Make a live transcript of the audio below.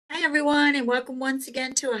Hi, everyone, and welcome once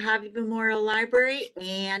again to a Hobby Memorial Library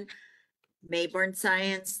and Mayborn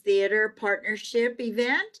Science Theater partnership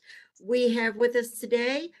event. We have with us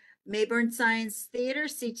today Mayborn Science Theater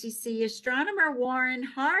CTC Astronomer Warren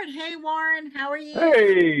Hart. Hey, Warren, how are you?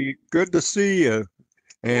 Hey, good to see you.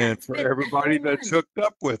 Yeah, And it's for been a everybody whole that's month. hooked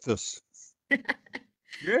up with us.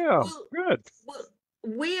 Yeah, Well, good. well,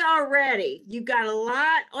 we are ready. You got a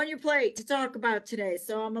lot on your plate to talk about today,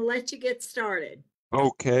 so I'm gonna let you get started.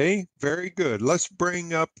 Okay, very good. Let's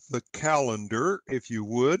bring up the calendar, if you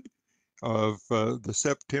would, of the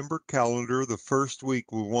September calendar. The first week,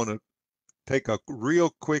 we want to take a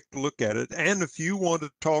real quick look at it. And if you want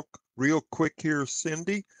to talk real quick here,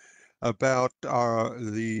 Cindy, about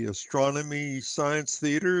the Astronomy Science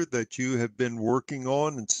Theater that you have been working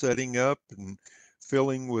on and setting up and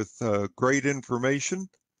filling with great information.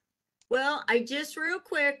 Well, I just real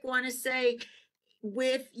quick want to say,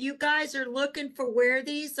 if you guys are looking for where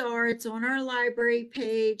these are, it's on our library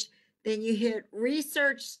page. Then you hit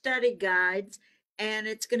research study guides, and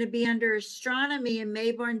it's going to be under astronomy and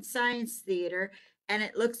Mayborn Science Theater. And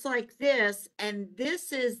it looks like this. And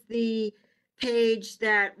this is the page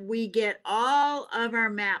that we get all of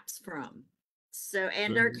our maps from. So,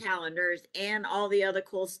 and our calendars and all the other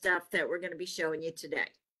cool stuff that we're going to be showing you today.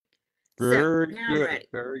 So Very now I'm good, ready.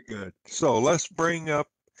 very good. So let's bring up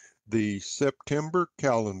the September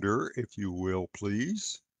calendar, if you will,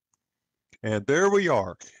 please. And there we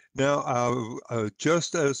are. Now,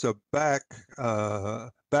 just as a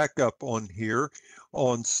backup on here,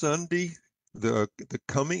 on Sunday, this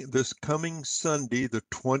coming Sunday, the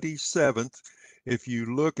 27th, if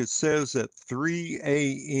you look, it says at 3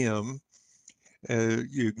 a.m.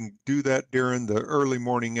 You can do that during the early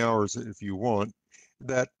morning hours if you want.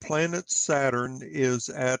 That planet Saturn is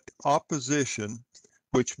at opposition,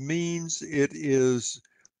 which means it is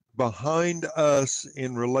behind us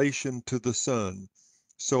in relation to the sun.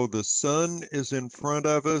 So the sun is in front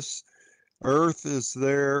of us, Earth is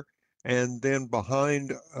there, and then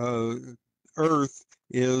behind Earth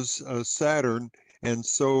is Saturn. And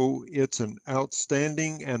so it's an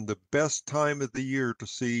outstanding and the best time of the year to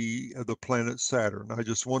see the planet Saturn. I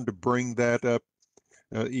just wanted to bring that up,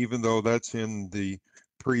 even though that's in the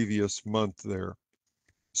previous month there.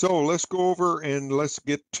 So let's go over and let's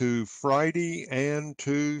get to Friday and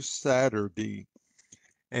to Saturday.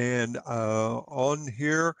 And on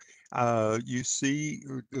here, you see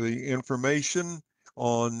the information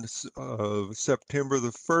on September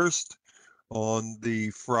the 1st on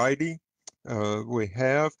the Friday we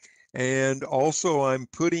have. And also I'm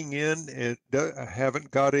putting in, I haven't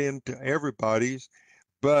got into everybody's,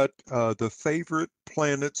 but the favorite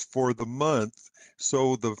planets for the month.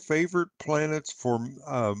 So the favorite planets for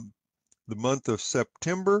the month of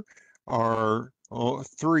September are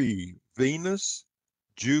three: Venus,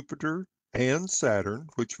 Jupiter, and Saturn,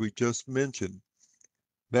 which we just mentioned.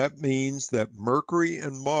 That means that Mercury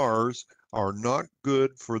and Mars are not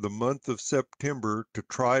good for the month of September to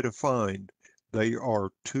try to find. They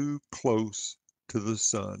are too close to the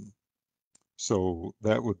sun. So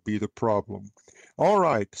that would be the problem. All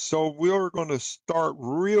right, so we're going to start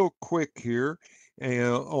real quick here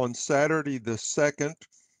on Saturday the 2nd,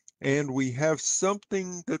 and we have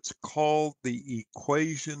something that's called the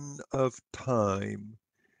equation of time.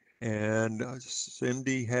 And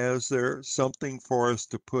Cindy has there something for us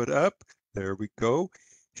to put up. There we go.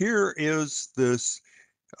 Here is this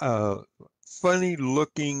funny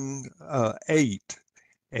looking 8.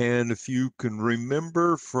 And if you can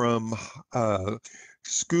remember from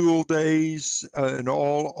school days and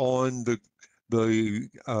all on the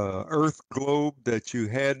Earth globe that you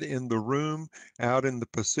had in the room out in the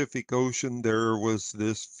Pacific Ocean, there was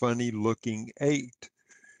this funny looking 8.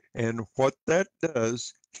 And what that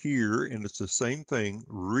does here, and it's the same thing,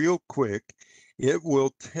 real quick, it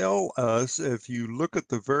will tell us, if you look at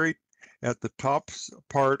at the top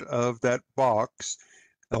part of that box,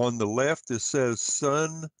 on the left it says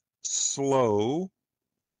sun slow,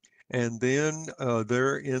 and then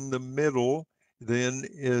there in the middle, then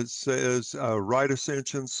it says right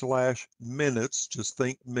ascension / minutes, just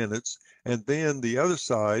think minutes, and then the other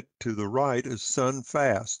side to the right is sun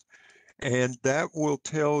fast. And that will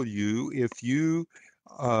tell you if you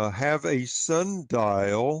have a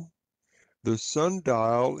sundial, the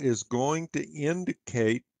sundial is going to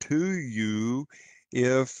indicate to you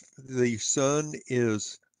if the sun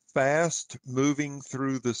is fast moving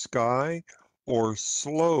through the sky or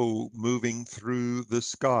slow moving through the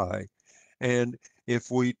sky. And if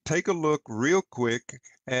we take a look real quick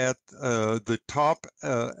at the top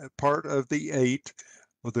part of the 8,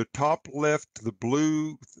 well, the top left, the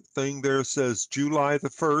blue thing there says July the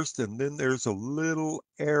 1st, and then there's a little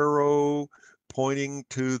arrow pointing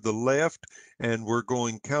to the left, and we're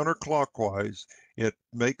going counterclockwise. It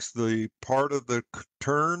makes the part of the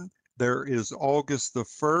turn. There is August the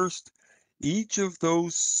 1st. Each of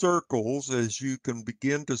those circles, as you can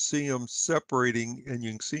begin to see them separating, and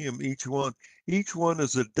you can see them each one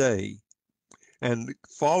is a day. And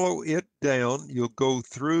follow it down. You'll go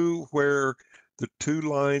through where the two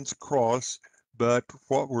lines cross, but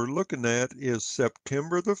what we're looking at is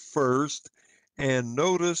September the 1st, and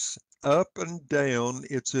notice up and down,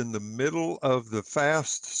 it's in the middle of the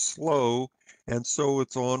fast, slow, and so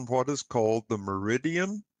it's on what is called the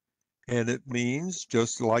meridian, and it means,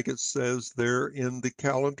 just like it says there in the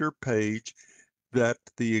calendar page, that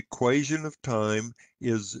the equation of time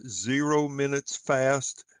is 0 minutes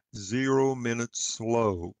fast, 0 minutes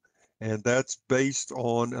slow. And that's based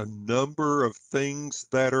on a number of things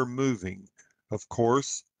that are moving. Of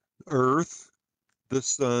course, Earth, the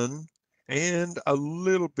sun, and a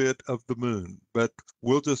little bit of the moon. But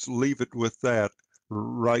we'll just leave it with that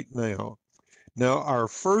right now. Now, our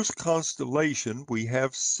first constellation, we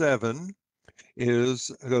have 7, is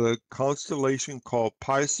a constellation called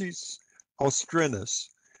Pisces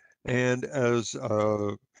Austrinus. And as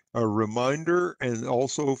a reminder, and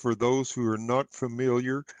also for those who are not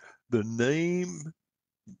familiar, the name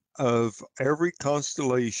of every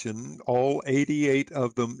constellation, all 88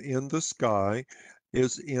 of them in the sky,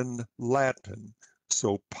 is in Latin.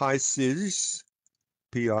 So Pisces,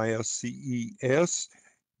 Pisces,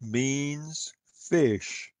 means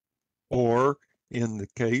fish, or in the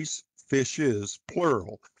case, fishes,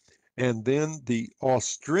 plural. And then the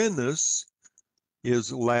Austrinus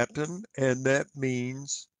is Latin, and that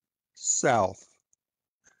means south.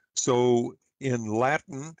 So in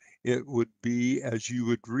Latin, it would be, as you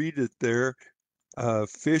would read it there,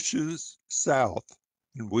 fishes south,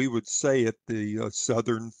 and we would say it the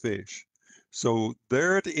southern fish. So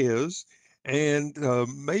there it is. And a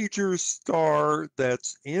major star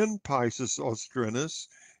that's in Pisces Austrinus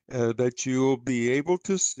that you'll be able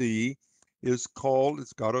to see is called,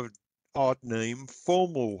 it's got an odd name,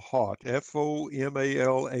 Fomalhaut, Fomalhaut.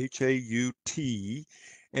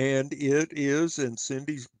 And it is, and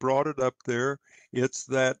Cindy's brought it up there, it's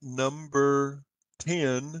that number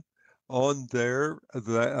 10 on there,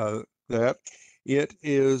 that it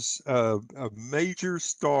is a major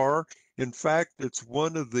star. In fact, it's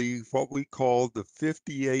one of the what we call the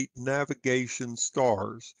 58 navigation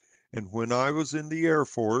stars. And when I was in the Air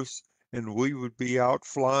Force and we would be out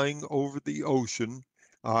flying over the ocean,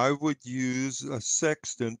 I would use a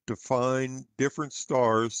sextant to find different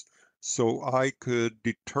stars so I could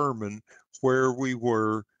determine where we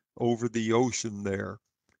were over the ocean there.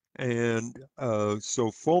 And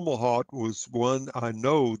so Fomalhaut was one I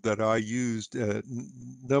know that I used a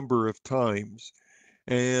number of times.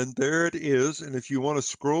 And there it is. And if you want to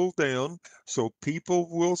scroll down, so people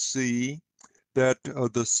will see that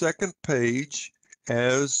the second page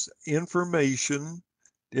has information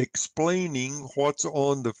explaining what's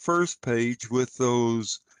on the first page with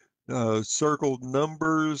those circled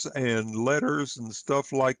numbers and letters and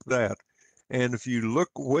stuff like that. And if you look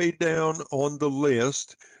way down on the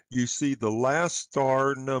list, you see the last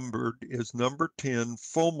star numbered is number 10,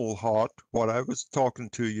 Fomalhaut, what I was talking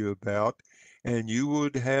to you about. And you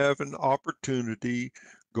would have an opportunity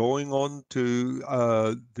going on to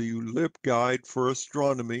the LibGuide for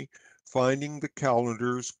astronomy, finding the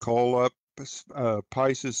calendars, call up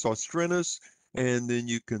Pisces Austrinus, and then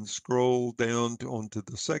you can scroll down onto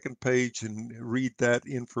the second page and read that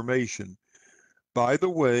information. By the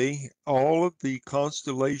way, all of the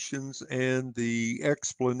constellations and the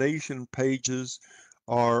explanation pages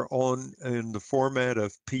are in the format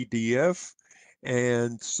of PDF,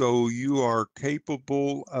 and so you are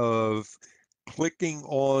capable of clicking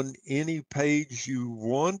on any page you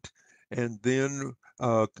want and then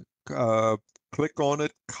click on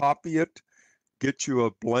it, copy it, get you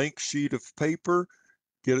a blank sheet of paper,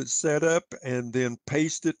 get it set up, and then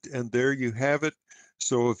paste it, and there you have it.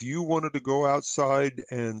 So if you wanted to go outside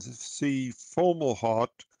and see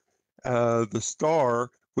Fomalhaut, the star,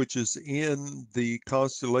 which is in the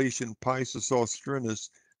constellation Pisces Austrinus,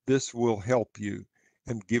 this will help you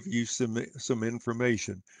and give you some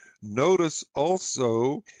information. Notice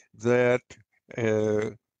also that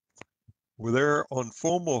there on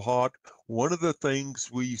Fomalhaut, one of the things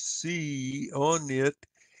we see on it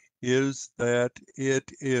is that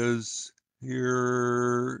it is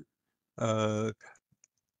here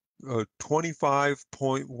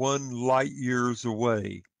 25.1 light years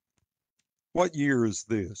away. What year is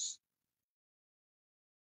this?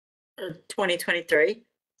 2023.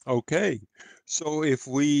 Okay, so if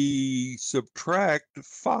we subtract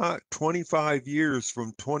 25 years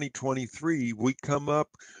from 2023, we come up,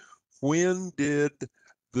 when did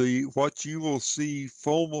what you will see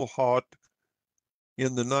Fomalhaut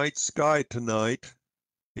in the night sky tonight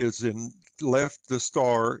left the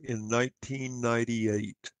star in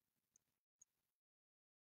 1998.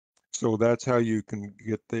 So that's how you can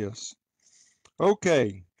get this.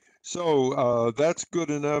 Okay, so that's good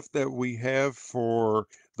enough that we have for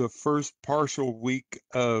the first partial week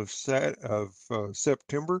of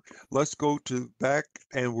September. Let's go back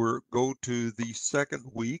and go to the second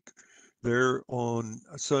week. There on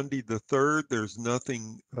Sunday the 3rd, there's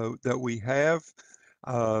nothing that we have.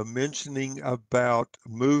 Mentioning about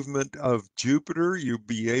movement of Jupiter, you'll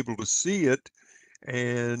be able to see it,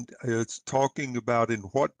 and it's talking about in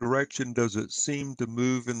what direction does it seem to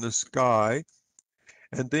move in the sky.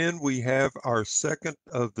 And then we have our second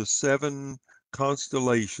of the 7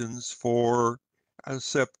 constellations for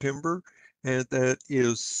September, and that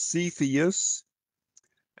is Cepheus.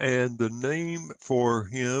 And the name for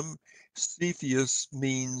him, Cepheus,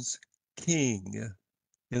 means king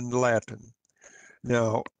in Latin.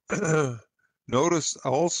 Now, notice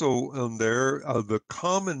also on there, the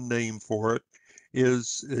common name for it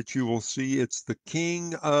is that you will see it's the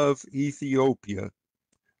king of Ethiopia.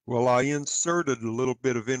 Well, I inserted a little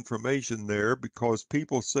bit of information there because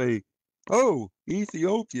people say, oh,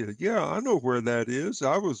 Ethiopia. Yeah, I know where that is.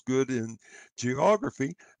 I was good in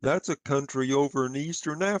geography. That's a country over in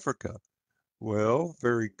Eastern Africa. Well,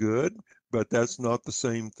 very good, but that's not the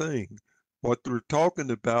same thing. What we're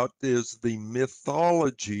talking about is the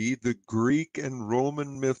mythology, the Greek and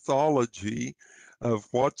Roman mythology of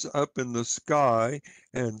what's up in the sky.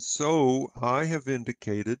 And so I have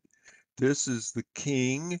indicated this is the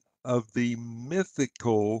king of the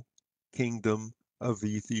mythical kingdom of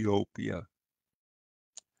Ethiopia.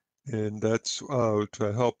 And that's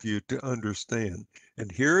to help you to understand.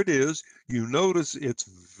 And here it is. You notice it's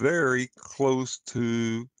very close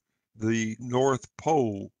to the North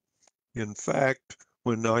Pole. In fact,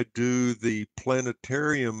 when I do the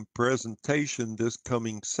planetarium presentation this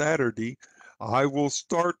coming Saturday, I will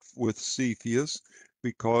start with Cepheus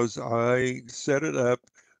because I set it up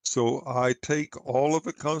so I take all of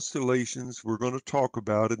the constellations we're going to talk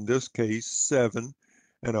about, in this case 7,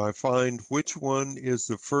 and I find which one is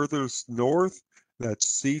the furthest north. That's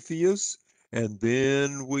Cepheus, and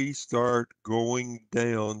then we start going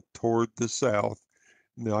down toward the south.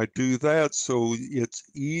 Now, I do that so it's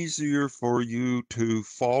easier for you to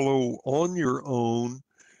follow on your own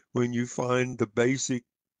when you find the basic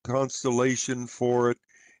constellation for it,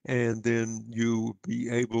 and then you be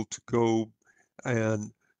able to go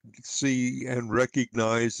and see and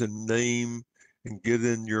recognize and name and get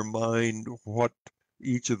in your mind what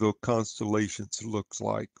each of the constellations looks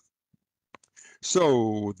like.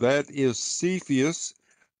 So that is Cepheus,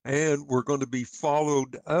 and we're going to be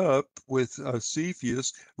followed up with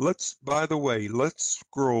Cepheus. By the way, let's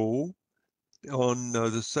scroll on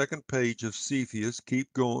the second page of Cepheus.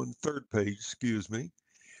 Keep going, third page, excuse me.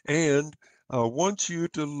 And I want you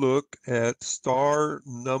to look at star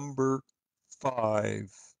number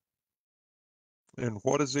 5. And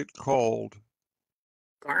what is it called?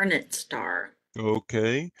 Garnet star.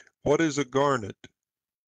 Okay. What is a garnet?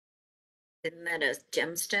 Isn't that a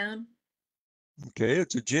gemstone? Okay,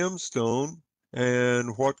 it's a gemstone.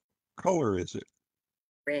 And what color is it?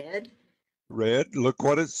 Red. Red. Look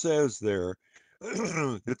what it says there.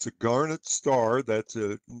 It's a garnet star. That's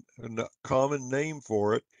a common name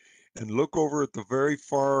for it. And look over at the very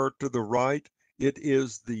far to the right. It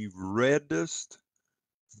is the reddest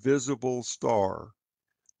visible star.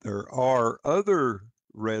 There are other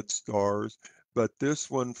red stars, but this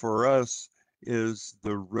one for us is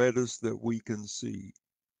the reddest that we can see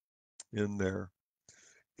in there.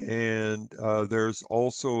 And there's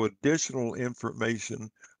also additional information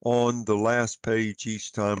on the last page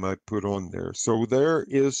each time I put on there. So there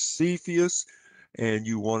is Cepheus, and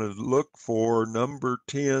you want to look for number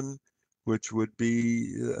 10, which would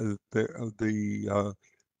be the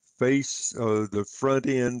face, the front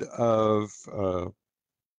end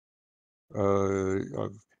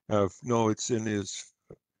no, it's in his,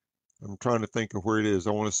 I'm trying to think of where it is.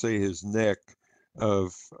 I want to say his neck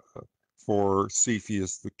of for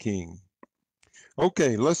Cepheus the king.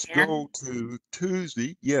 Okay, let's And go to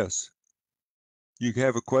Tuesday. Yes, you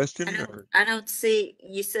have a question? Or? I don't see,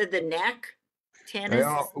 you said the neck? 10 is his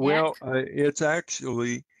neck? It's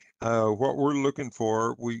actually what we're looking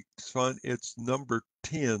for. We find it's number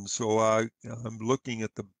 10. So I'm looking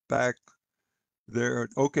at the back there.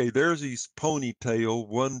 Okay, there's his ponytail,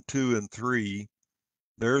 1, 2, and 3.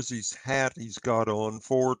 There's his hat he's got on,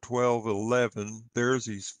 4, 12, 11. There's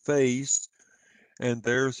his face, and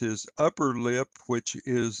there's his upper lip, which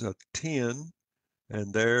is a 10,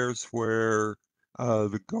 and there's where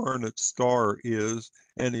the garnet star is,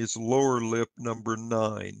 and his lower lip, number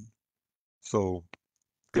 9. So,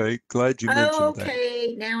 okay, glad you Oh, mentioned that.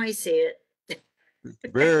 okay. Now I see it.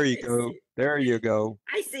 There you go. There you go.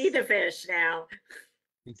 I see the fish now.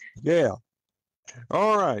 Yeah.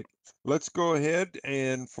 All right. Let's go ahead,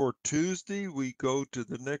 and for Tuesday, we go to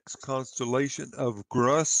the next constellation of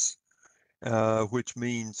Grus, which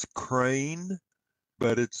means crane,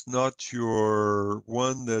 but it's not your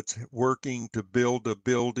one that's working to build a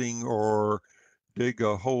building or dig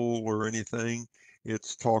a hole or anything.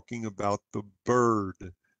 It's talking about the bird,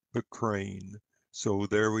 the crane. So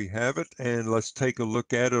there we have it, and let's take a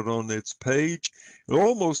look at it on its page.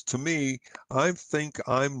 Almost to me, I think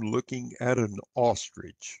I'm looking at an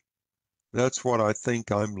ostrich. That's what I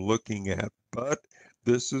think I'm looking at, but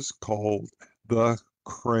this is called the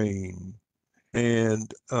crane.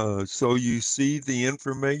 And so you see the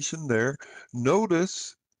information there.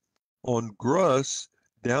 Notice on Grus,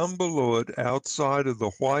 down below it, outside of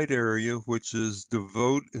the white area, which is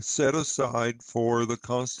set aside for the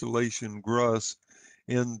constellation Grus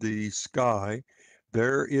in the sky,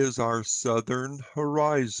 there is our southern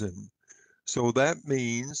horizon. So that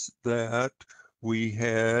means that we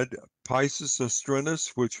had Pisces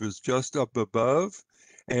Astrinus, which was just up above,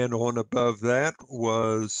 and on above that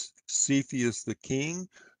was Cepheus the king.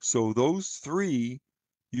 So those three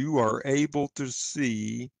you are able to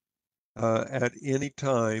see at any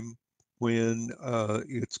time when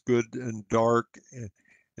it's good and dark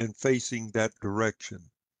and facing that direction.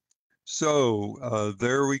 So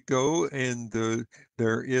there we go, and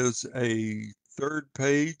there is a third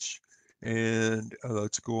page, and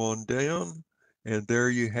let's go on down, and there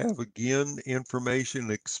you have again information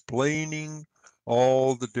explaining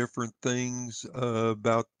all the different things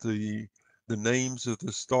about the names of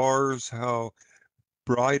the stars, how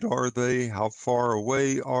bright are they? How far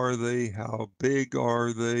away are they? How big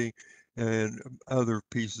are they? And other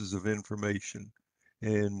pieces of information.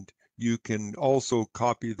 And you can also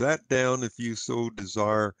copy that down if you so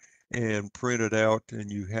desire and print it out,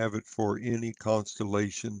 and you have it for any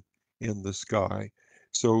constellation in the sky.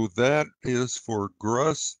 So that is for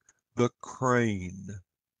Grus the crane.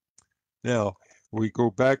 Now, we go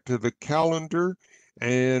back to the calendar,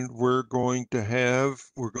 and we're going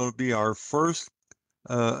to be our first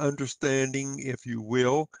understanding, if you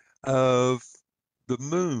will, of the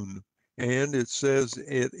moon. And it says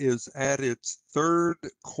it is at its third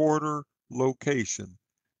quarter location.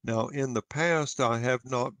 Now, in the past, I have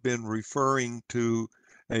not been referring to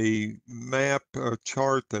a map or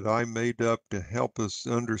chart that I made up to help us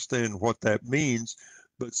understand what that means,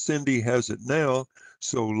 but Cindy has it now.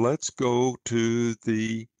 So let's go to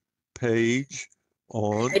the page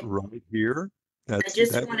on I, right here. I That's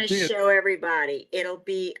just that want was to it. show everybody it'll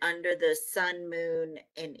be under the sun, moon,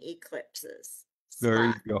 and eclipses There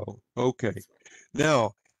you spot. go. Okay.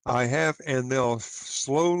 Now I have, and they'll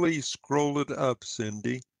slowly scroll it up,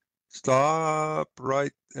 Cindy. Stop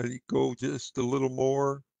right, go just a little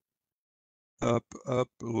more. Up a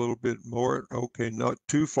little bit more. Okay, not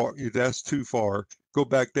too far. That's too far. Go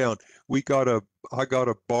back down. I got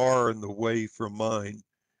a bar in the way from mine.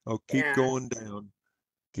 Oh, keep Yeah. going down.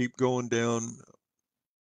 Keep going down.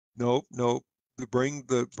 Nope, nope. Bring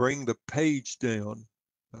the page down.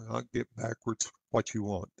 I'll get backwards what you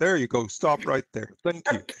want. There you go. Stop right there. Thank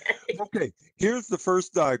you. Okay. Okay, here's the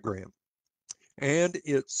first diagram. And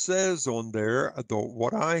it says on there,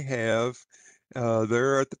 what I have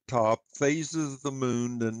there at the top, phases of the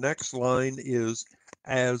moon. The next line is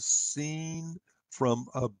as seen from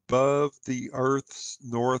above the Earth's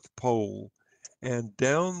North Pole. And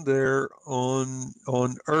down there on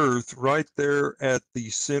Earth, right there at the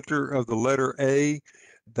center of the letter A,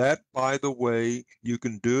 that, by the way, you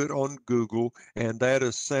can do it on Google, and that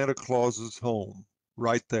is Santa Claus's home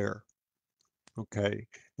right there. Okay.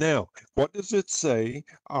 Now, what does it say?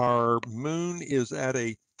 Our moon is at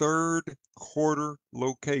a third quarter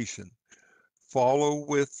location. Follow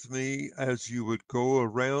with me as you would go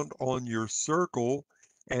around on your circle,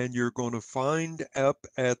 and you're going to find up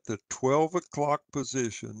at the 12 o'clock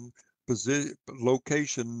location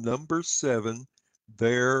number 7,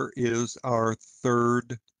 there is our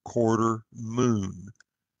third quarter moon.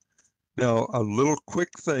 Now, a little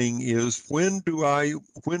quick thing is when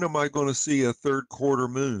am I going to see a third quarter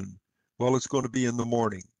moon? Well, it's going to be in the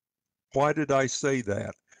morning. Why did I say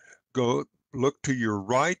that? Go look to your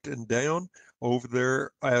right and down over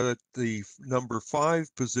there at the number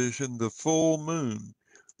 5 position, the full moon.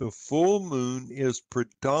 The full moon is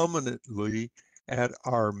predominantly at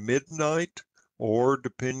our midnight, or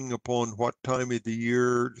depending upon what time of the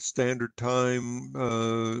year, standard time,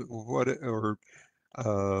 the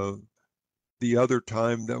other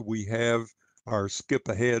time that we have, our skip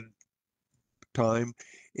ahead time,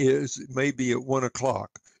 is maybe at 1 o'clock.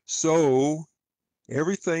 So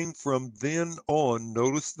everything from then on,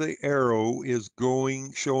 notice the arrow is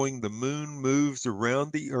going, showing the moon moves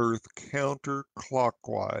around the earth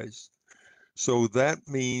counterclockwise. So that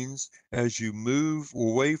means as you move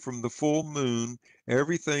away from the full moon,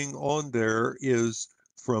 everything on there is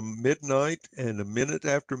from midnight and a minute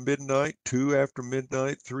after midnight, 2 after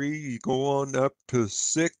midnight, 3, you go on up to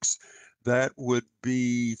 6. That would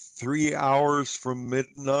be 3 hours from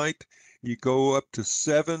midnight. You go up to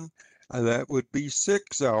 7, that would be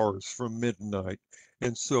 6 hours from midnight.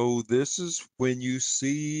 And so this is when you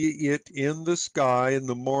see it in the sky in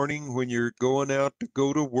the morning when you're going out to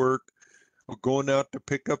go to work, or going out to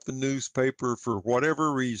pick up the newspaper for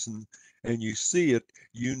whatever reason, and you see it,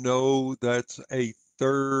 you know that's a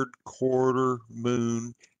third quarter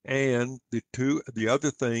moon. And the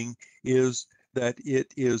other thing is that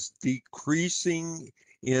it is decreasing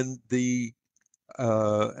in the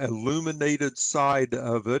illuminated side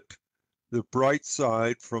of it, the bright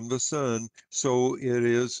side from the sun. So it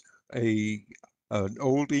is an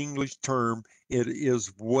old English term. It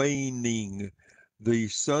is waning. The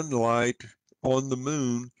sunlight on the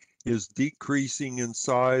moon is decreasing in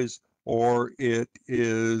size, or it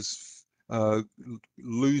is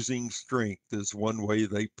losing strength, is one way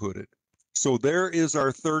they put it. So there is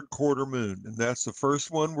our third quarter moon, and that's the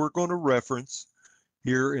first one we're going to reference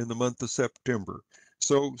here in the month of September.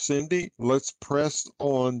 So Cindy, let's press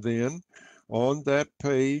on then on that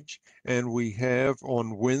page, and we have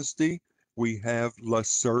on Wednesday, we have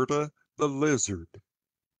Lacerta the lizard.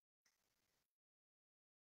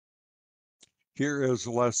 Here is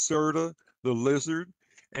Lacerta the lizard,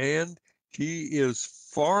 and he is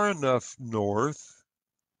far enough north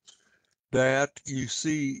that you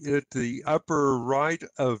see at the upper right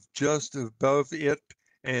of just above it,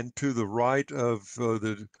 and to the right of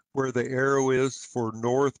where the arrow is for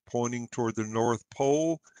north, pointing toward the North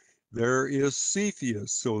Pole, there is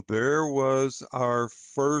Cepheus. So there was our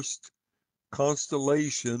first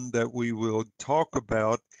constellation that we will talk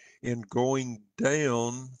about in going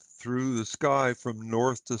down through the sky from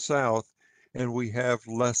north to south, and we have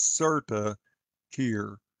Lacerta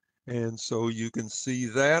here. And so you can see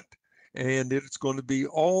that, and it's going to be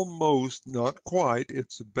almost, not quite,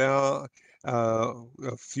 it's about a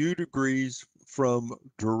few degrees from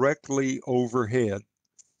directly overhead.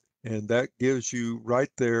 And that gives you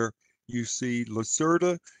right there, you see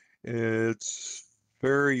Lacerta. It's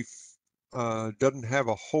very, doesn't have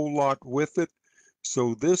a whole lot with it.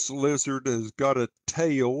 So this lizard has got a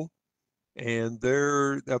tail, and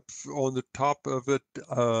there up on the top of it,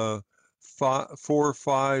 4,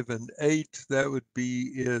 5, and 8, that would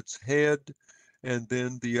be its head, and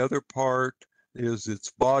then the other part is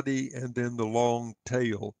its body, and then the long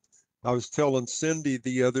tail. I was telling Cindy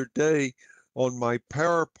the other day on my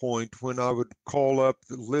PowerPoint, when I would call up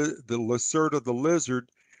the Lacerta the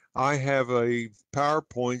lizard, I have a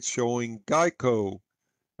PowerPoint showing Geico,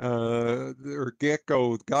 or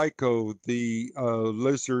Geico, the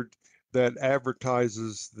lizard that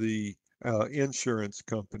advertises the insurance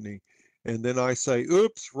company. And then I say,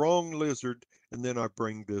 oops, wrong lizard. And then I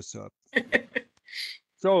bring this up.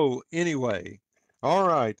 So anyway, all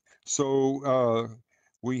right. So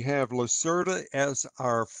we have Lacerta as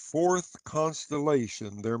our fourth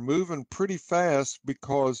constellation. They're moving pretty fast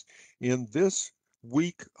because in this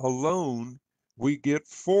week alone, we get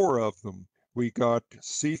 4 of them. We got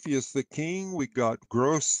Cepheus the king, we got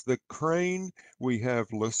Gros the crane, we have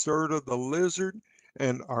Lacerta the lizard,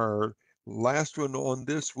 and our last one on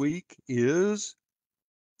this week is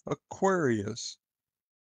Aquarius.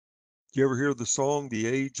 You ever hear the song, The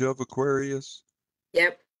Age of Aquarius?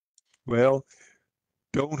 Yep. Well,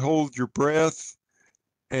 don't hold your breath,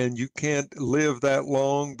 and you can't live that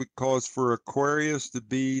long, because for Aquarius to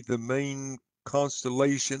be the main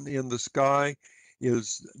constellation in the sky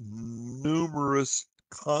is numerous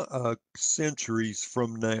centuries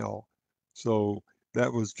from now. So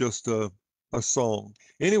that was just a song.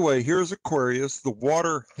 Anyway, here's Aquarius, the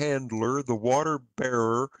water handler, the water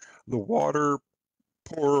bearer, the water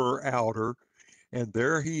pourer outer, and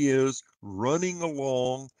there he is running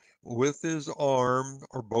along with his arm,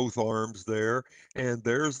 or both arms there, and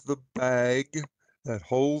there's the bag that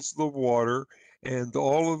holds the water, and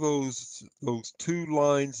all of those 2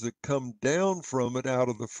 lines that come down from it out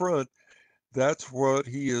of the front, that's what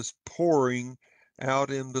he is pouring out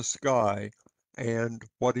in the sky. And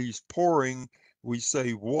what he's pouring, we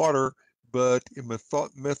say water, but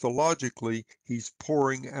methodologically, he's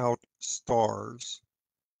pouring out stars.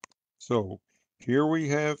 So here we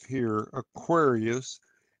have here Aquarius,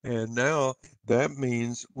 and now that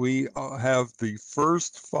means we have the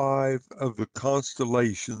first 5 of the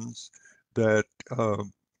constellations that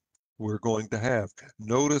we're going to have.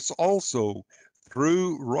 Notice also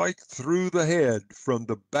right through the head, from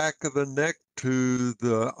the back of the neck to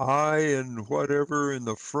the eye and whatever in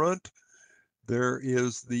the front, there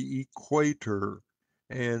is the equator.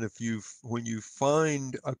 And when you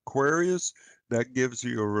find Aquarius, that gives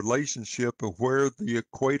you a relationship of where the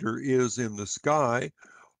equator is in the sky.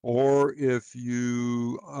 Or if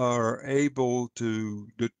you are able to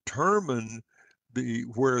determine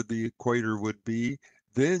where the equator would be,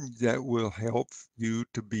 then that will help you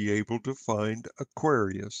to be able to find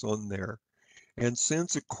Aquarius on there. And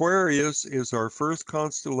since Aquarius is our first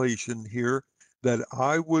constellation here that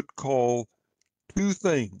I would call 2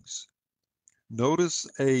 things. Notice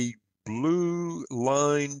a blue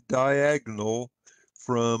line diagonal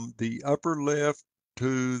from the upper left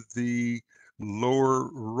to the lower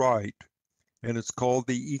right, and it's called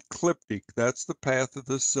the ecliptic. That's the path of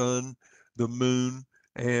the sun, the moon,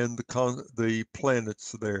 and the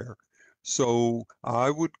planets there. So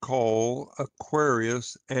I would call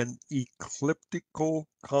Aquarius an ecliptical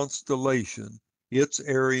constellation, its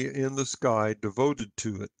area in the sky devoted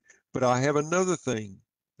to it. But I have another thing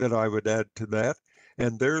that I would add to that,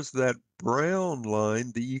 and there's that brown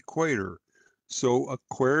line, the equator. So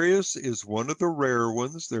Aquarius is one of the rare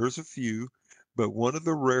ones. There's a few, but one of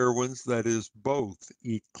the rare ones that is both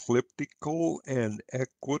ecliptical and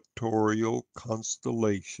equatorial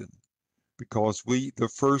constellation. Because the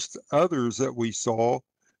first others that we saw,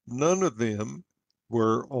 none of them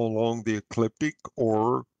were along the ecliptic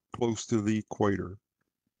or close to the equator.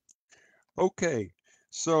 Okay,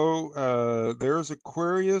 so there's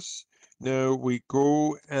Aquarius. Now we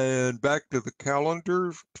go and back to the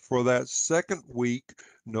calendar for that second week.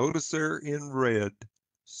 Notice there in red,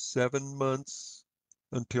 7 months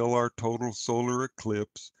until our total solar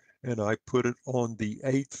eclipse. And I put it on the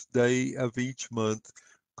 8th day of each month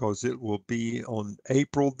because it will be on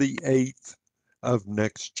April the 8th of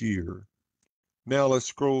next year. Now let's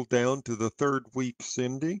scroll down to the third week,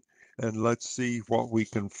 Cindy, and let's see what we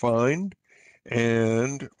can find.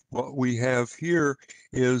 And what we have here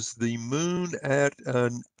is the moon at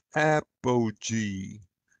an apogee.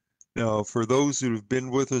 Now, for those who have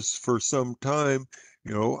been with us for some time,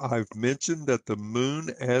 I've mentioned that the moon,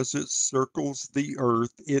 as it circles the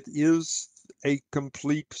earth, it is a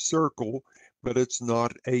complete circle, but it's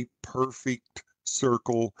not a perfect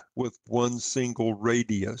circle with one single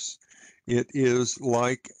radius. It is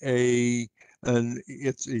like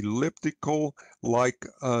it's elliptical, like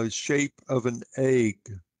a shape of an egg.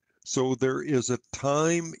 So there is a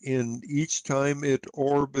time in each time it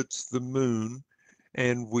orbits the moon,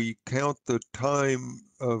 and we count the time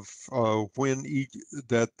of when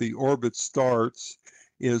that the orbit starts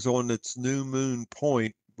is on its new moon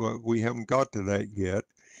point, but we haven't got to that yet,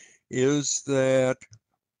 is that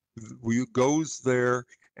we goes there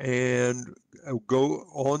and go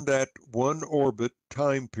on that one orbit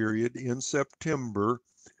time period in September.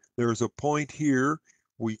 There's a point here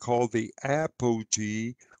we call the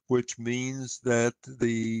apogee, which means that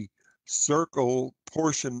the circle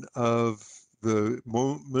portion of the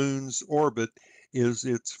moon's orbit is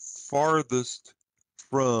its farthest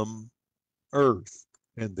from Earth.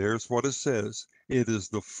 And there's what it says. It is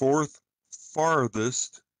the 4th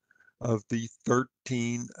farthest of the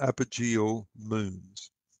 13 apogeal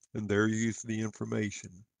moons. And there you use the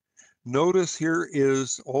information. Notice here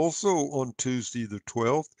is also on Tuesday the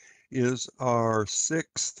 12th is our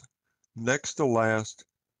 6th, next to last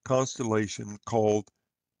constellation called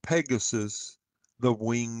Pegasus, the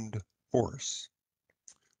winged horse.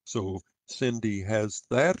 So Cindy has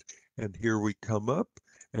that, and here we come up,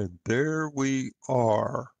 and there we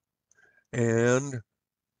are. And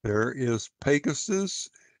there is Pegasus,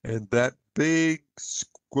 and that big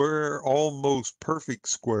square, almost perfect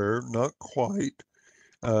square, not quite,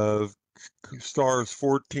 of stars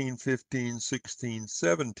 14, 15, 16,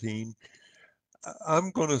 17.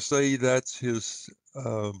 I'm going to say that's his,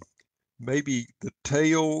 maybe the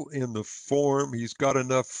tail in the form. He's got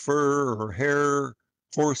enough fur or hair,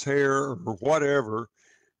 horse hair or whatever,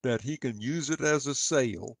 that he can use it as a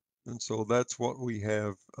sail. And so that's what we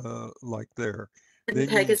have like there. And Then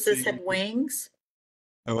you Pegasus see, had wings?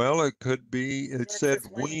 well, it could be, it That's said his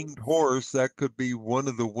winged wings. horse. That could be one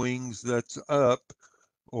of the wings that's up,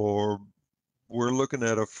 or we're looking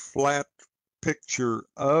at a flat picture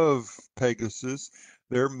of Pegasus.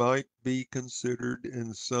 there might be considered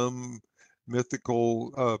in some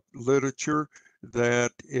mythical literature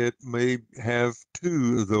that it may have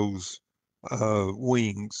two of those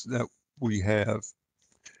wings that we have.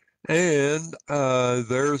 And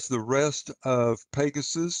there's the rest of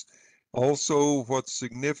Pegasus. Also, what's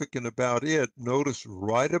significant about it, notice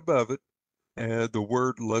right above it, the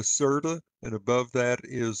word Lacerta, and above that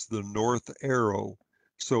is the north arrow.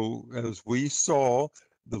 So as we saw,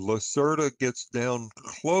 the Lacerta gets down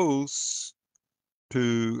close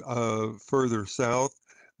to further south,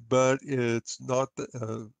 but it's not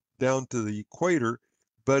down to the equator,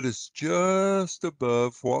 but it's just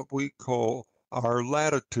above what we call our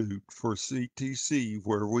latitude for CTC,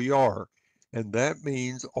 where we are. And that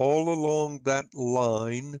means all along that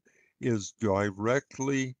line is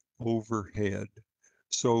directly overhead.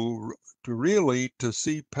 So to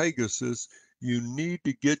see Pegasus, you need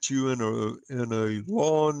to get you in a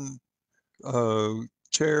lawn uh,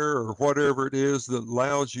 chair or whatever it is that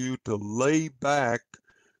allows you to lay back,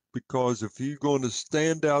 because if you're going to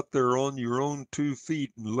stand out there on your own 2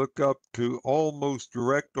 feet and look up to almost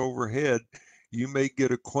direct overhead, you may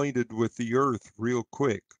get acquainted with the earth real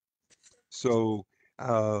quick. So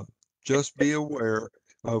uh, just be aware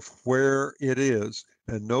of where it is.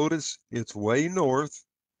 And notice it's way north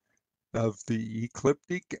of the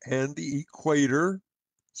ecliptic and the equator.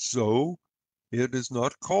 So it is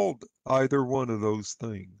not called either one of those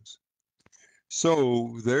things.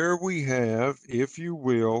 So there we have, if you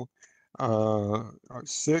will, our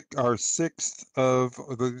sixth of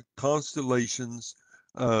the constellations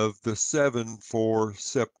of the 7 for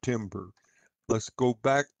September. Let's go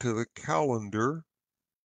back to the calendar.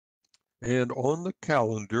 And on the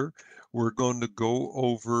calendar, we're going to go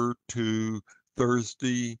over to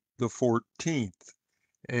Thursday the 14th.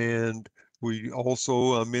 And we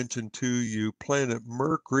also mentioned to you planet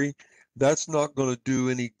Mercury. That's not going to do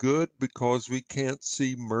any good because we can't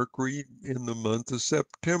see Mercury in the month of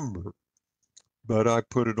September. But I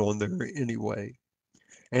put it on there anyway.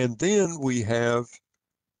 And then we have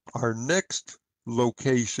our next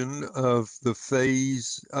location of the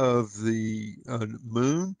phase of the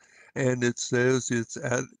moon, and it says it's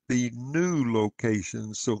at the new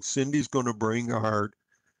location. So Cindy's going to bring our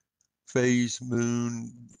phase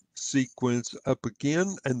moon sequence up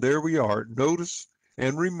again, and there we are. Notice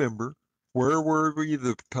and remember, where were we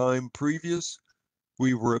the time previous?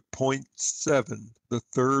 We were at 0.7, the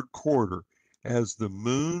third quarter. As the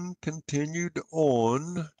moon continued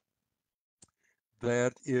on,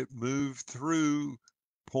 that it moved through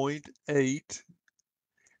 0.8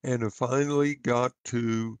 and it finally got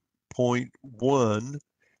to 0.1.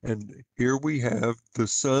 And here we have the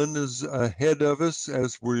sun is ahead of us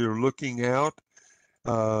as we're looking out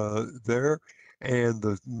there, and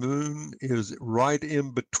the moon is right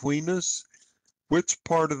in between us. Which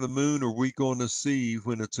part of the moon are we going to see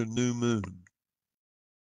when it's a new moon?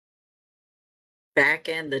 Back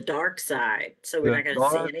in the dark side, so we're The not going to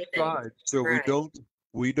see dark anything. side. So Right.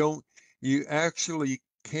 we don't, you actually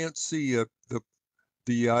can't see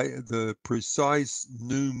the precise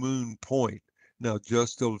new moon point. Now,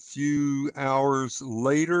 just a few hours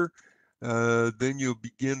later, then you'll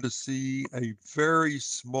begin to see a very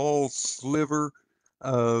small sliver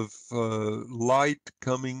of light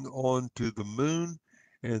coming onto the moon,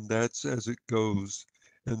 and that's as it goes.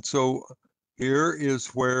 And so here is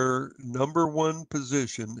where number one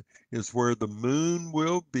position is where the moon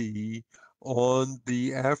will be on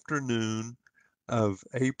the afternoon of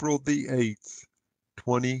April the 8th,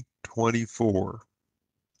 2024.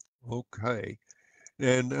 Okay.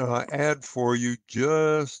 And add for you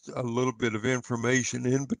just a little bit of information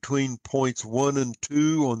in between points 1 and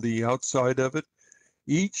 2 on the outside of it.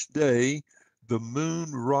 Each day, the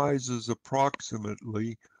moon rises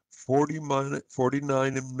approximately 49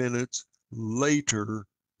 minutes later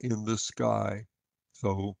in the sky.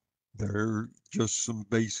 So there's just some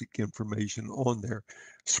basic information on there.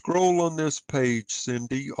 Scroll on this page,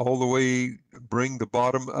 Cindy, all the way, bring the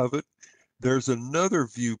bottom of it. There's another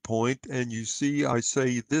viewpoint, and you see I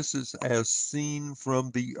say this is as seen from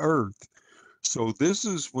the Earth. So this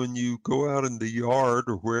is when you go out in the yard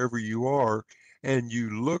or wherever you are, and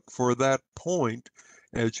you look for that point.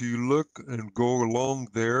 As you look and go along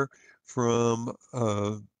there from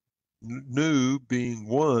new being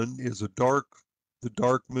 1 is the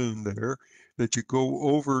dark moon there, that you go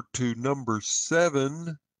over to number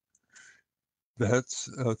 7, that's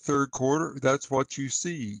third quarter, that's what you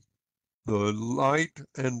see. The light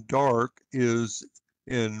and dark is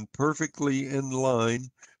perfectly in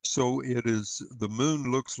line, so it is, the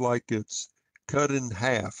moon looks like it's cut in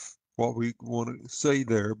half, what we want to say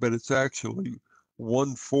there, but it's actually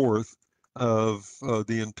 1/4 of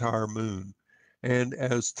the entire moon. And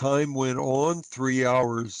as time went on, 3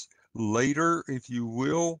 hours later, if you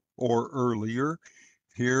will, or earlier,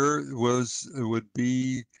 here would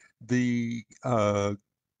be the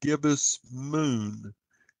gibbous moon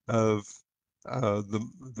of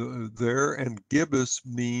there, and gibbous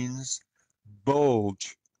means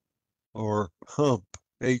bulge or hump,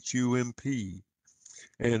 HUMP.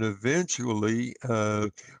 And eventually,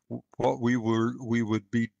 what we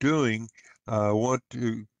would be doing, want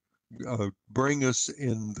to bring us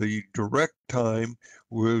in the direct time,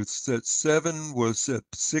 was at 7, was at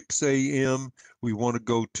 6 a.m. We want to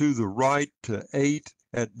go to the right to 8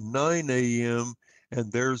 at 9 a.m. And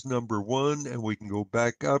there's number 1, and we can go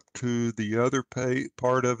back up to the other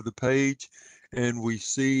part of the page, and we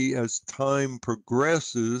see as time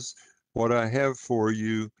progresses, what I have for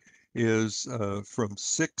you is from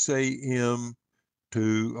 6 a.m.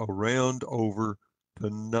 to around over to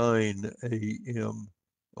 9 a.m.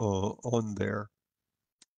 On there.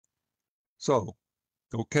 So,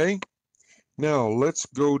 okay. Now let's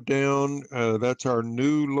go down. That's our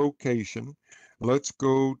new location. Let's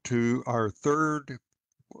go to our third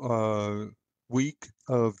week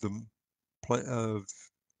of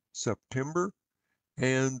September,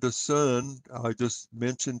 and the sun. I just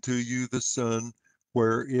mentioned to you the sun,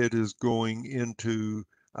 where it is going into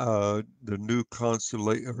the new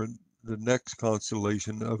constellation, or the next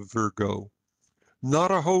constellation of Virgo.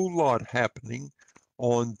 Not a whole lot happening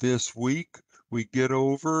on this week. We get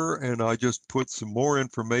over, and I just put some more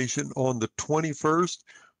information on the 21st.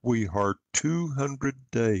 We are 200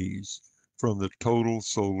 days from the total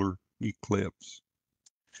solar eclipse.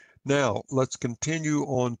 Now, let's continue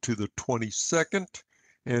on to the 22nd,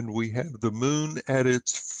 and we have the moon at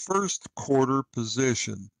its first quarter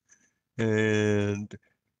position and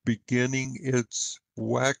beginning its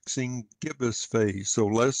waxing gibbous phase. So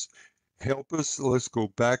let's go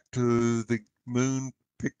back to the moon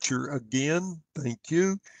picture again. Thank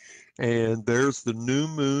you. And there's the new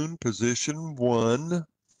moon, position 1.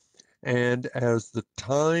 And as the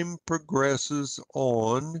time progresses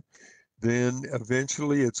on, then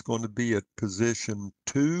eventually it's going to be at position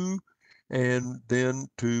 2, and then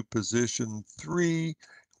to position 3,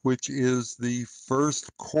 which is the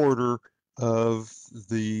first quarter of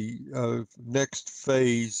the next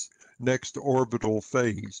phase, next orbital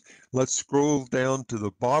phase. Let's scroll down to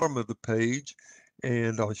the bottom of the page,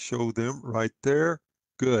 and I'll show them right there.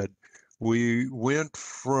 Good. We went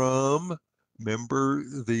from, remember,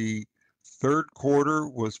 the third quarter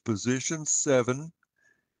was position 7.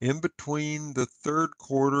 In between the third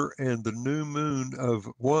quarter and the new moon of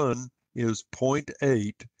 1 is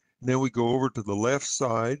 0.8. Then we go over to the left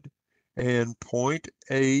side, and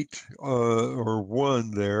 0.8 or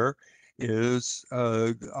 1 there is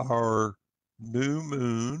our new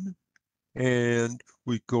moon. And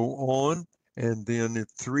we go on, and then at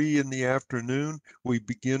 3 in the afternoon, we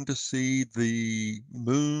begin to see the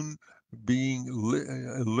moon being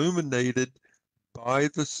illuminated by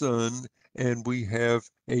the sun, and we have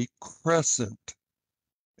a crescent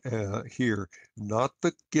here, not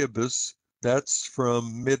the gibbous. That's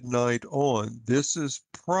from midnight on. This is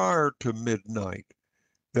prior to midnight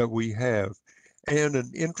that we have. And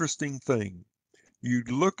an interesting thing, you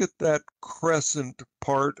look at that crescent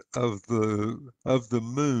part of the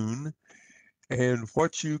moon, and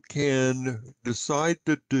what you can decide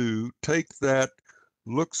to do, take that,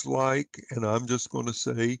 looks like, and I'm just going to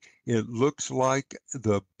say, it looks like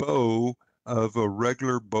the bow of a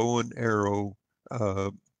regular bow and arrow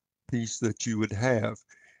piece that you would have.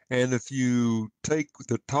 And if you take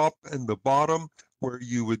the top and the bottom, where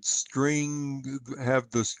you would have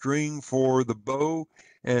the string for the bow,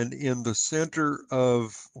 and in the center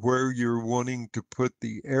of where you're wanting to put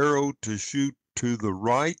the arrow to shoot to the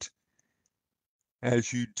right,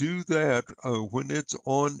 as you do that, when it's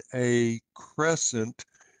on a crescent,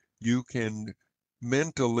 you can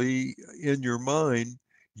mentally, in your mind,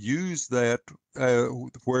 use that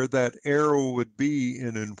where that arrow would be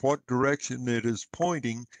and in what direction it is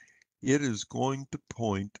pointing. It is going to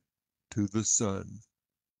point to the sun.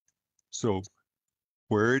 So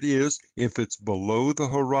where it is, if it's below the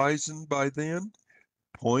horizon by then,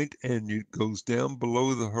 point, and it goes down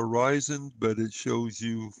below the horizon, but it shows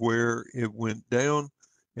you where it went down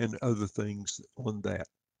and other things on that.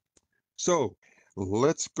 So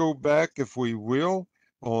let's go back, if we will,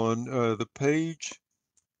 on the page,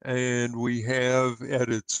 and we have at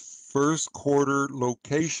its first quarter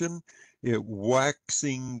location, it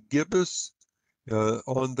waxing gibbous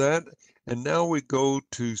on that. And now we go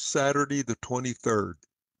to Saturday the 23rd.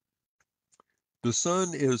 The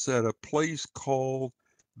sun is at a place called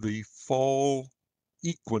the fall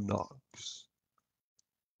equinox.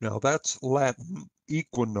 Now that's Latin,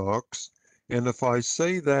 equinox. And if I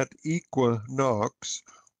say that equinox,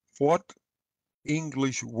 what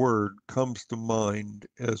English word comes to mind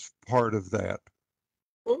as part of that?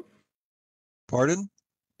 Equal? Pardon?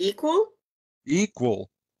 Equal? Equal.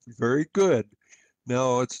 Very good.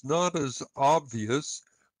 Now it's not as obvious,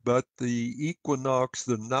 but the equinox,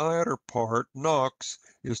 the latter part, nox,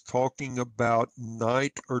 is talking about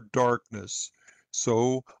night or darkness.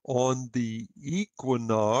 So on the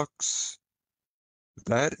equinox,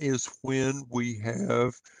 that is when we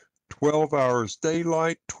have 12 hours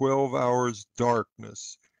daylight, 12 hours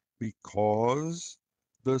darkness, because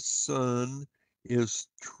the sun is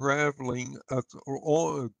traveling,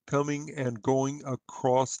 coming and going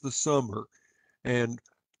across the summer. And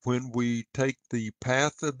when we take the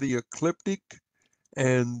path of the ecliptic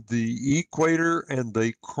and the equator and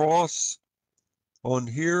they cross on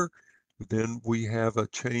here, then we have a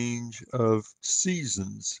change of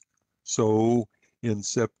seasons. So in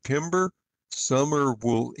September, summer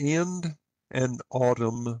will end and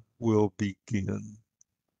autumn will begin.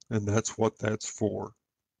 And that's what that's for.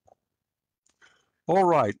 All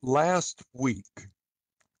right, last week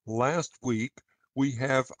we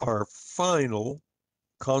have our final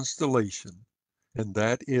constellation, and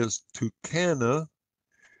that is Tucana.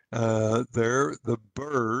 There, the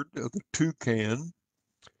bird, the toucan,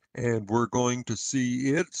 and we're going to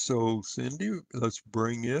see it. So Cindy, let's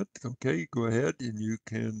bring it. Okay, go ahead and you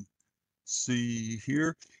can see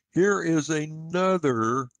here. Here is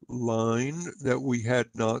another line that we had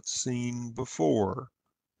not seen before.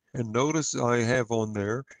 And notice I have on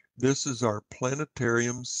there, this is our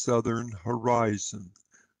planetarium southern horizon.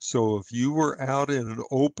 So if you were out in an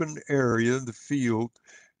open area in the field,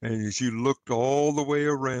 and as you looked all the way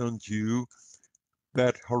around you,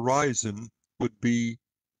 that horizon would be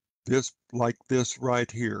this like this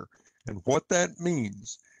right here. And what that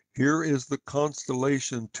means, here is the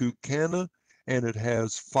constellation Tucana, and it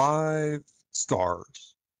has 5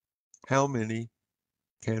 stars. How many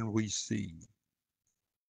can we see?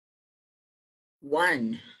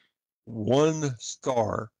 One. 1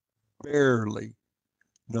 star, barely.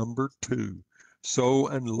 Number 2. So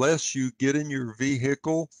unless you get in your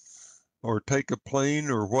vehicle or take a plane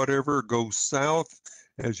or whatever, go south.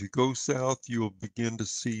 As you go south, you'll begin to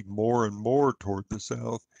see more and more toward the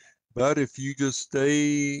south. But if you just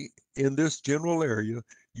stay in this general area,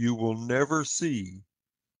 you will never see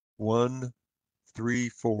 1, 3,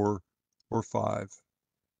 4, or 5.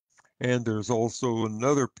 And there's also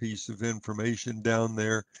another piece of information down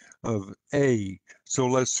there of A. So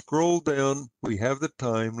let's scroll down. We have the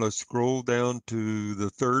time. Let's scroll down to the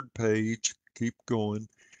 3rd page. Keep going.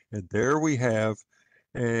 And there we have.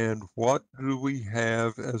 And what do we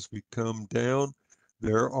have as we come down?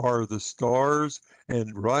 There are the stars.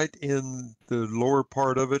 And right in the lower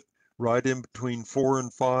part of it, right in between 4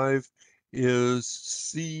 and 5, is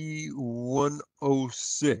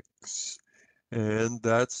C106. And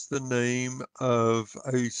that's the name of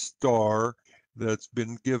a star that's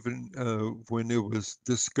been given when it was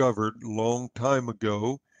discovered a long time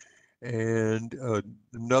ago. And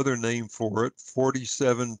another name for it,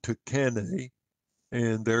 47 Tucanae.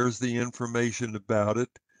 And there's the information about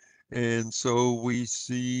it. And so we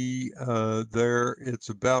see there it's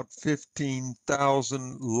about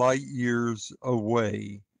 15,000 light years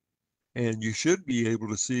away. And you should be able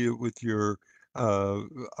to see it with your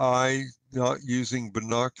eye, not using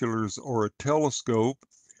binoculars or a telescope.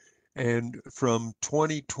 And from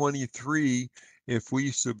 2023, if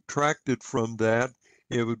we subtracted from that,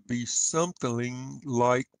 it would be something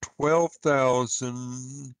like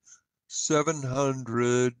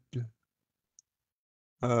 12,700,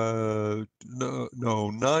 no,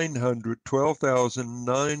 900,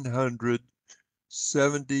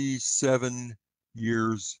 12,977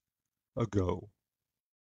 years ago.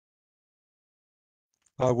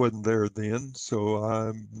 I wasn't there then, so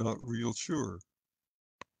I'm not real sure.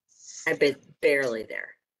 I've been barely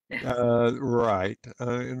there. Right, I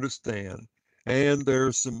understand. And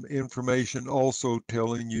there's some information also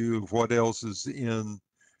telling you what else is in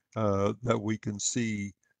that we can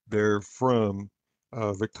see there from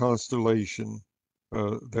the constellation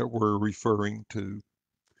that we're referring to.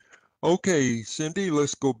 Okay, Cindy,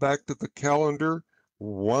 let's go back to the calendar,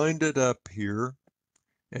 wind it up here.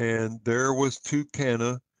 And there was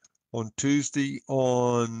Tucana on Tuesday.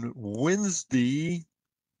 On Wednesday,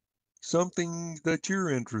 something that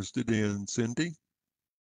you're interested in, Cindy.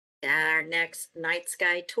 Our next night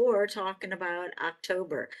sky tour talking about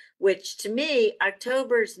October, which to me,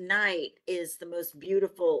 October's night is the most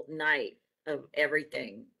beautiful night of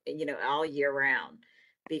everything, all year round.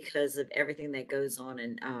 because of everything that goes on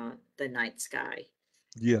in the night sky.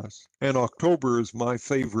 Yes. And October is my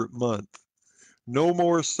favorite month. No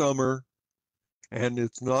more summer, and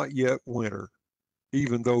it's not yet winter,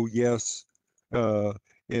 even though, yes, uh,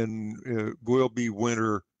 will be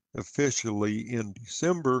winter officially in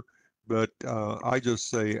December, but I just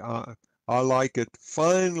say I like it.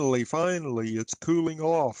 Finally, it's cooling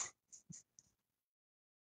off.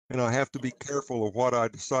 And I have to be careful of what I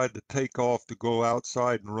decide to take off to go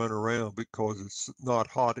outside and run around because it's not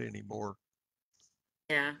hot anymore.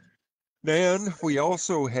 Yeah. Then we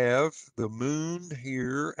also have the moon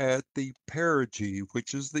here at the perigee,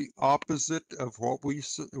 which is the opposite of what we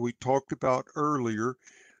talked about earlier,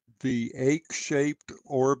 the egg-shaped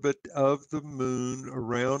orbit of the moon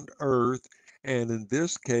around Earth, and in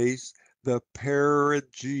this case, the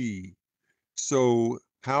perigee. So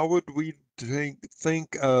how would we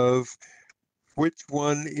think of which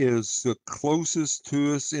one is the closest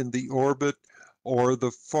to us in the orbit or the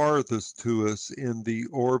farthest to us in the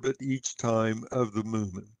orbit each time of the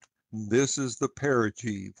moon? This is the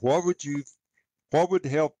perigee. What would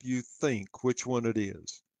help you think which one it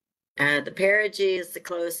is? The perigee is the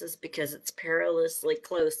closest because it's perilously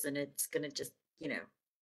close and it's going to just,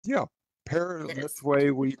 Yeah, hit that's us. the way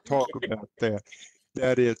we talk about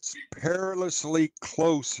that it's perilously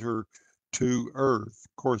closer to Earth.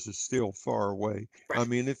 Of course, it's still far away. I Right.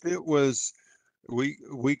 mean, if it was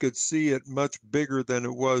we could see it much bigger than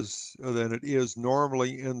it is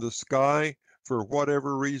normally in the sky for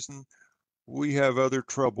whatever reason. We have other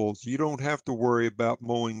troubles. You don't have to worry about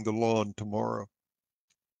mowing the lawn tomorrow.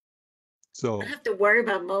 I don't So have to worry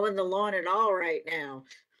about mowing the lawn at all right now.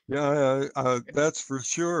 yeah, that's for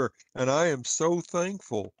sure. And I am so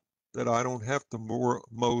thankful that I don't have to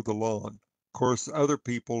mow the lawn. Of course, other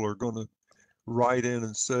people are going to write in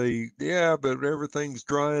and say, yeah, but everything's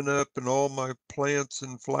drying up and all my plants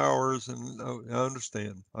and flowers. And I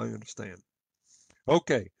understand. I understand.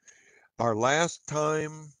 Okay, our last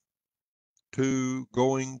time to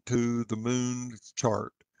going to the moon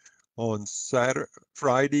chart on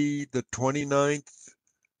Friday, the 29th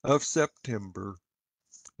of September.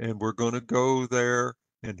 And we're going to go there.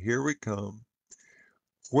 And here we come.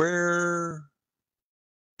 Where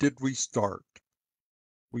did we start?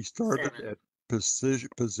 We started 7. at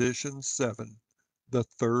position 7, the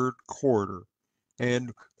third quarter.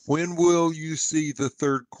 And when will you see the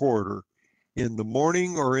third quarter? In the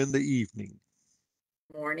morning or in the evening?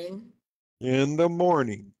 Morning. In the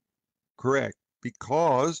morning, correct.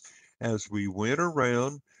 Because as we went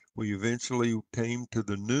around, we eventually came to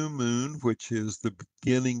the new moon, which is the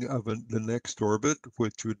beginning of the next orbit,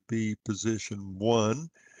 which would be position 1.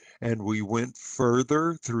 And we went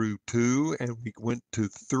further through 2, and we went to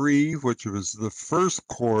 3, which was the first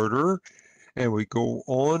quarter, and we go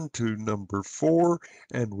on to number 4,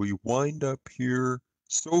 and we wind up here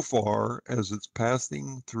so far as it's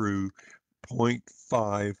passing through point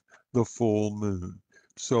 5, the full moon.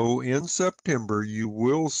 So in September, you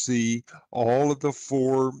will see all of the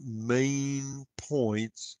 4 main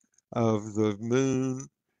points of the moon,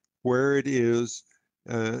 where it is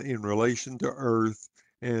in relation to Earth,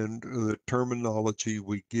 and the terminology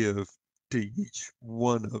we give to each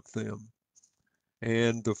one of them.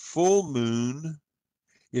 And the full moon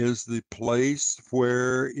is the place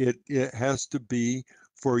where it has to be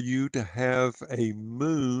for you to have a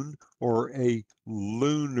moon or a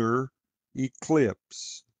lunar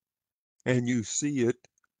eclipse. And you see it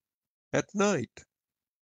at night,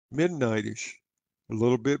 midnightish, a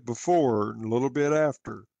little bit before and a little bit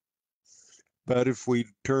after. But if we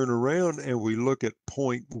turn around and we look at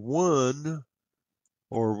point 1,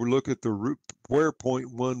 or we look at where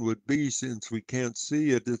point 1 would be, since we can't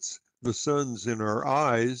see it, it's the sun's in our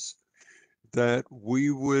eyes, that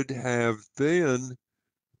we would have then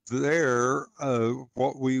there,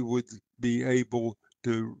 what we would be able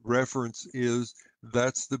to reference is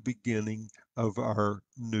that's the beginning of our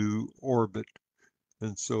new orbit.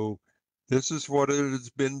 And so this is what it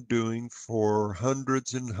has been doing for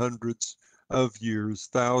hundreds and hundreds of years,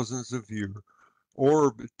 thousands of years,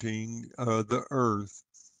 orbiting the Earth.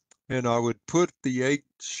 And I would put the egg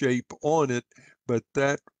shape on it, but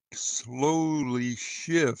that slowly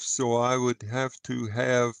shifts. So I would have to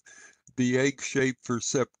have the egg shape for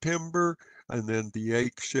September, and then the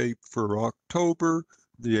egg shape for October,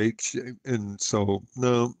 the egg shape. And so,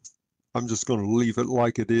 no, I'm just going to leave it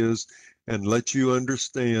like it is and let you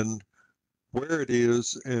understand where it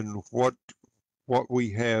is and what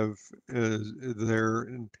we have there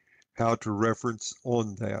and how to reference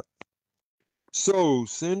on that. So,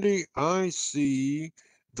 Cindy, I see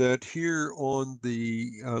that here on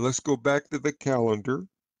the, let's go back to the calendar.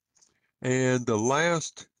 And the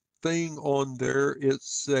last thing on there, it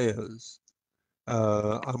says,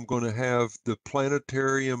 I'm going to have the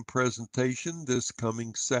planetarium presentation this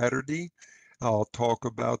coming Saturday. I'll talk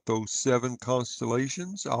about those 7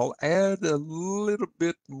 constellations. I'll add a little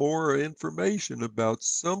bit more information about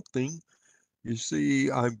something. You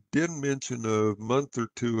see, I did mention a month or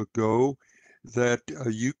 2 ago that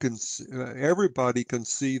everybody can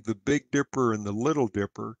see the Big Dipper and the Little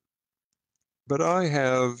Dipper, but I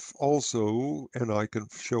have also, and I can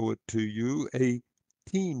show it to you, a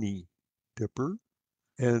teeny dipper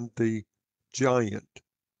and the giant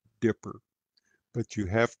dipper. But you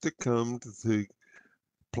have to come to the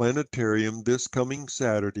planetarium this coming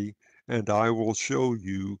Saturday, and I will show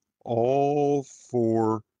you all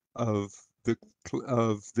 4 of the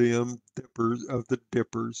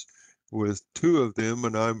dippers with 2 of them,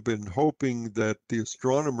 and I've been hoping that the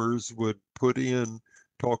astronomers would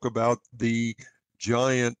talk about the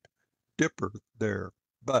giant dipper there,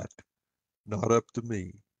 but not up to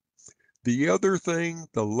me. The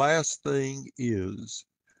last thing is,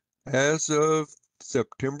 as of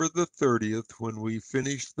September the 30th, when we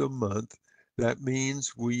finish the month, that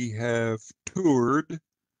means we have toured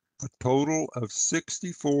a total of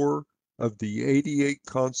 64 of the 88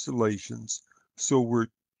 constellations. So we're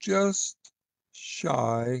just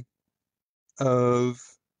shy of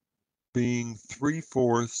being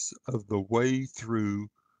 3/4 of the way through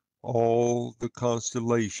all the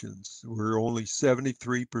constellations. We're only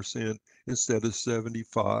 73% instead of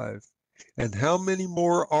 75. And how many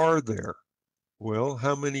more are there? Well,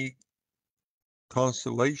 how many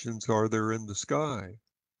constellations are there in the sky?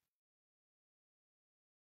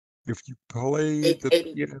 If you play the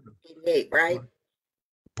 88, right?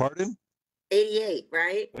 pardon? 88,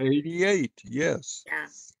 right? 88, yes. Yeah.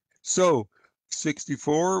 So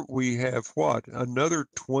 64, we have what? Another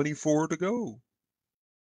 24 to go.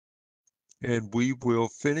 And we will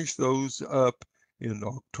finish those up in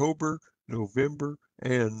October, November,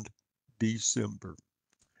 and December.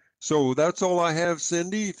 So that's all I have,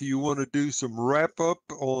 Cindy. If you want to do some wrap up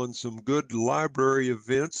on some good library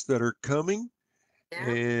events that are coming, Yeah.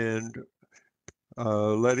 and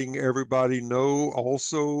letting everybody know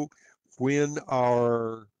also when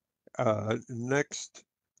our next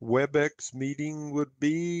WebEx meeting would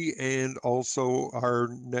be, and also our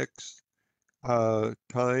next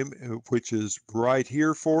time, which is right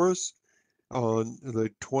here for us on the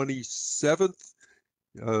 27th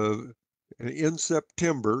in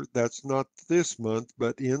September. That's not this month,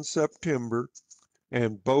 but in September,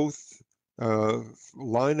 and both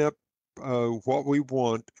line up what we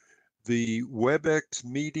want. The WebEx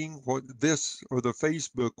meeting, this or the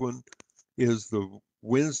Facebook one, is the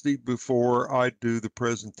Wednesday before I do the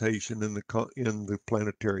presentation in the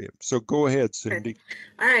planetarium. So go ahead, Cindy.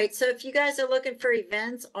 All right. So if you guys are looking for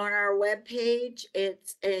events on our webpage,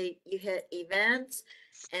 you hit events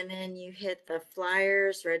and then you hit the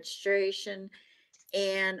flyers, registration.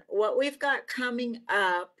 And what we've got coming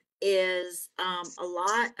up is a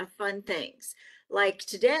lot of fun things. Like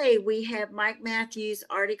today, we have Mike Matthews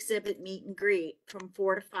Art Exhibit Meet and Greet from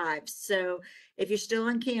 4 to 5. So if you're still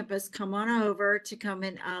on campus, come on over to come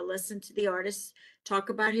and listen to the artist talk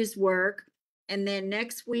about his work. And then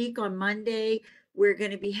next week on Monday, we're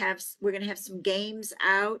going to have some games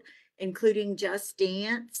out, including Just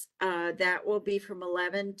Dance. That will be from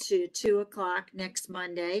 11 to 2 o'clock next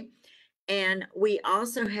Monday. And we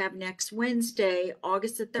also have next Wednesday,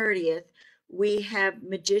 August the 30th, we have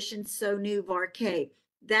Magician Sonu Varkey.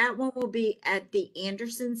 That one will be at the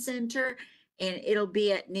Anderson Center and it'll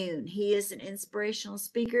be at noon. He is an inspirational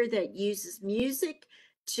speaker that uses music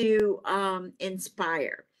to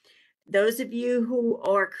inspire. Those of you who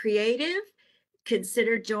are creative,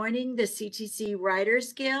 consider joining the CTC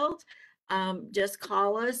Writers Guild. Just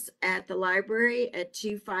call us at the library at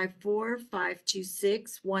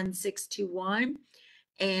 254-526-1621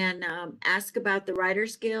 and ask about the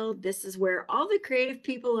Writers Guild. This is where all the creative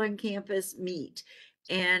people on campus meet,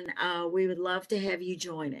 and we would love to have you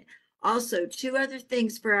join it. Also, 2 other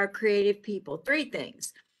things for our creative people, 3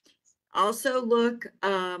 things. Also look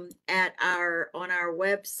on our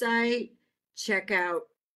website, check out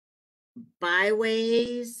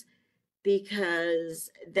Byways,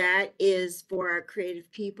 because that is for our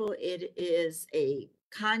creative people. It is a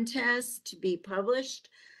contest to be published.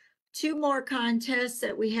 2 more contests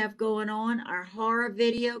that we have going on, our horror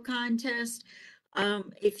video contest.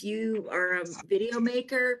 If you are a video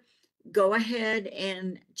maker, go ahead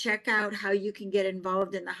and check out how you can get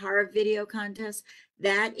involved in the horror video contest.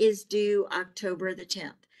 That is due October the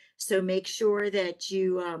 10th. So make sure that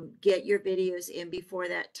you get your videos in before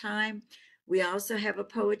that time. We also have a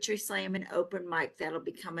poetry slam and open mic that'll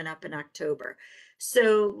be coming up in October.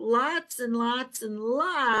 So lots and lots and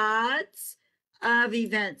lots of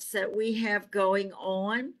events that we have going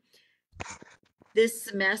on this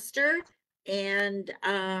semester. And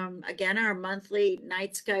again, our monthly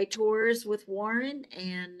night sky tours with Warren.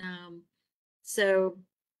 And so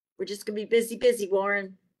we're just going to be busy, busy,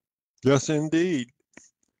 Warren. Yes, indeed.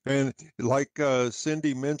 And like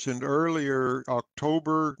Cindy mentioned earlier,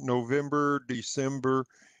 October, November, December,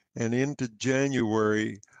 and into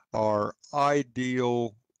January are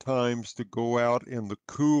ideal times to go out in the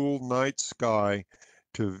cool night sky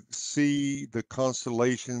to see the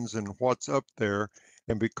constellations and what's up there.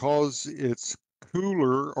 And because it's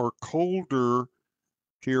cooler or colder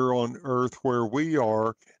here on Earth where we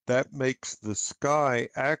are, that makes the sky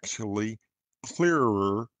actually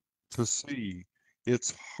clearer to see.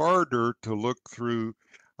 It's harder to look through,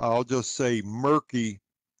 I'll just say, murky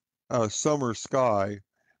summer sky,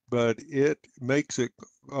 but it makes it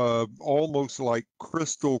almost like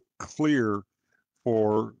crystal clear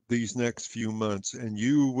for these next few months, and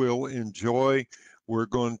you will enjoy. We're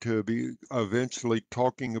going to be eventually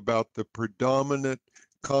talking about the predominant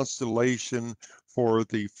constellation for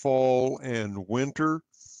the fall and winter.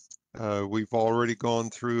 We've already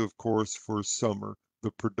gone through, of course, for summer,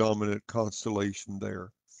 the predominant constellation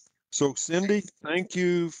there. So, Cindy, thank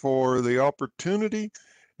you for the opportunity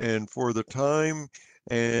and for the time.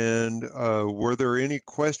 And were there any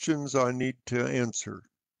questions I need to answer?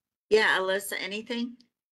 Yeah, Alyssa, anything?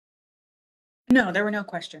 No, there were no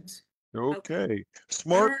questions. Okay.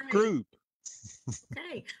 Smart right. group.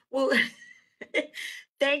 Okay. Well,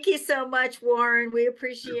 thank you so much, Warren. We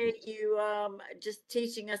appreciate you just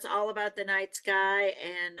teaching us all about the night sky.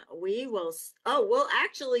 And we'll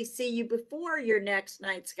actually see you before your next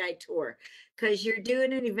night sky tour, because you're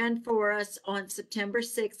doing an event for us on September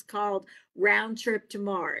 6th called Round Trip to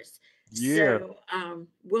Mars. Yeah. So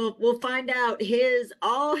we'll find out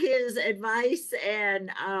all his advice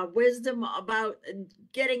and wisdom about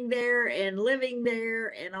getting there and living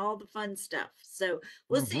there and all the fun stuff. So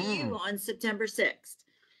we'll see you on September 6th.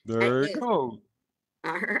 There you go.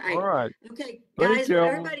 All right. All right. Okay, Thank guys, you.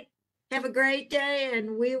 everybody have a great day,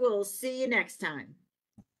 and we will see you next time.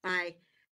 Bye.